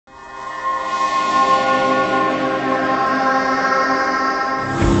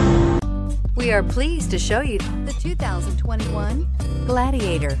We are pleased to show you the 2021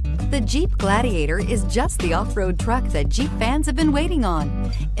 Gladiator. The Jeep Gladiator is just the off-road truck that Jeep fans have been waiting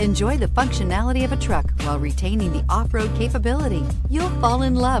on. Enjoy the functionality of a truck while retaining the off-road capability. You'll fall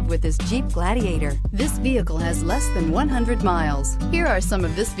in love with this Jeep Gladiator. This vehicle has less than 100 miles. Here are some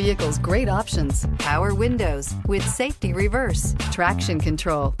of this vehicle's great options: power windows with safety reverse, traction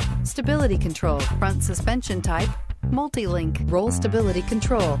control, stability control, front suspension type, multi-link, roll stability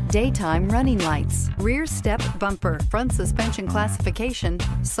control, daytime running lights, rear step bumper, front suspension classification,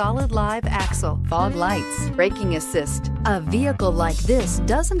 solid live axle, fog lights, braking assist. A vehicle like this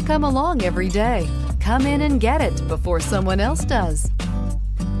doesn't come along every day. Come in and get it before someone else does.